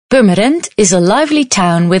Purmerend is a lively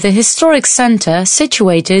town with a historic centre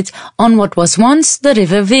situated on what was once the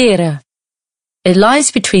river Vere. It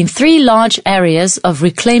lies between three large areas of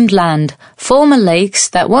reclaimed land, former lakes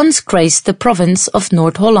that once graced the province of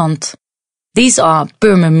Noord-Holland. These are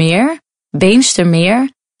Purmermeer, Beemstermeer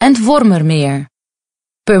and Wormermeer.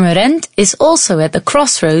 Purmerend is also at the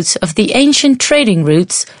crossroads of the ancient trading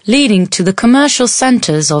routes leading to the commercial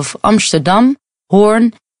centres of Amsterdam,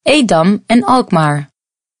 Hoorn, Edam and Alkmaar.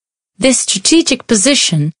 This strategic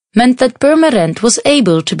position meant that Purmerend was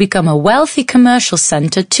able to become a wealthy commercial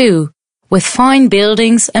centre too, with fine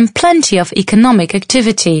buildings and plenty of economic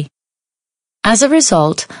activity. As a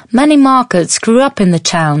result, many markets grew up in the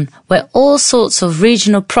town, where all sorts of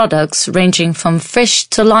regional products ranging from fish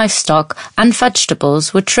to livestock and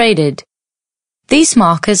vegetables were traded. These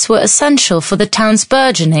markets were essential for the town's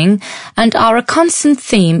burgeoning and are a constant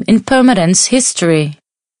theme in Purmerend's history.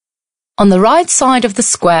 On the right side of the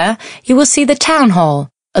square, you will see the town hall,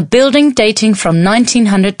 a building dating from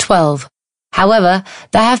 1912. However,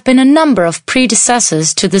 there have been a number of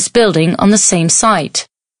predecessors to this building on the same site.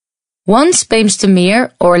 Once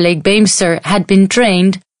Beemstermeer or Lake Beemster had been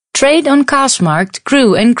drained, trade on Kaasmarkt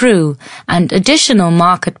grew and grew, and additional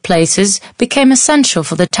marketplaces became essential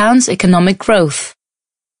for the town's economic growth.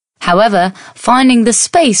 However, finding the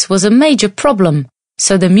space was a major problem,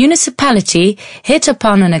 so the municipality hit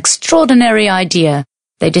upon an extraordinary idea.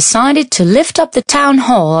 They decided to lift up the town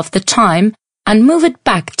hall of the time and move it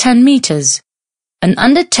back 10 meters, an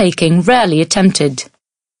undertaking rarely attempted.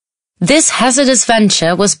 This hazardous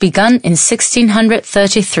venture was begun in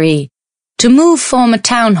 1633. To move former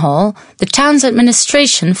town hall, the town's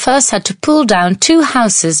administration first had to pull down 2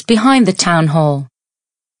 houses behind the town hall.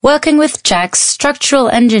 Working with jacks, structural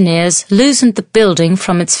engineers loosened the building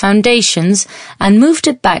from its foundations and moved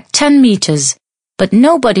it back 10 meters, but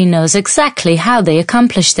nobody knows exactly how they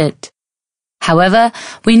accomplished it. However,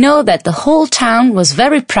 we know that the whole town was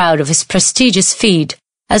very proud of his prestigious feat,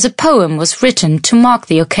 as a poem was written to mark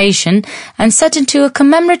the occasion and set into a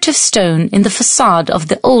commemorative stone in the facade of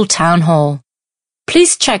the old town hall.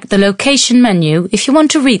 Please check the location menu if you want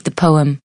to read the poem.